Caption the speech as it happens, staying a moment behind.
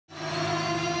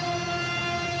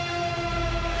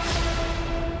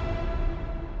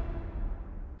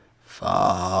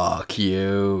Fuck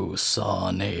you,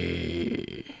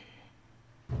 Sony.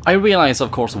 I realize, of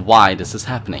course, why this is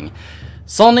happening.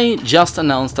 Sony just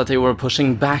announced that they were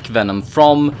pushing back Venom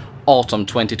from autumn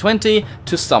 2020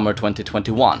 to summer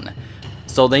 2021.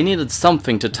 So they needed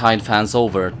something to tide fans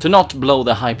over, to not blow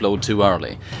the hype load too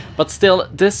early. But still,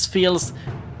 this feels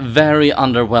very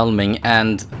underwhelming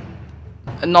and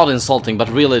not insulting, but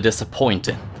really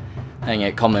disappointing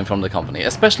coming from the company.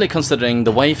 Especially considering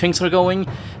the way things are going,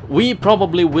 we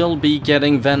probably will be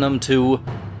getting Venom 2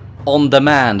 on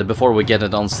demand before we get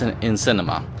it in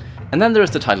cinema. And then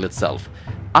there's the title itself.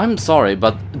 I'm sorry,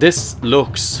 but this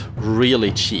looks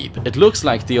really cheap. It looks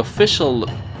like the official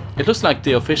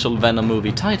Venom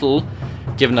movie title,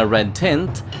 given a red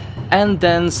tint, and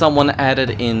then someone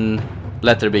added in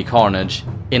Let There Be Carnage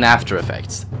in After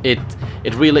Effects. It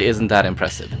really isn't that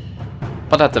impressive.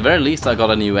 But at the very least I got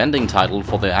a new ending title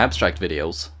for the abstract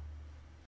videos.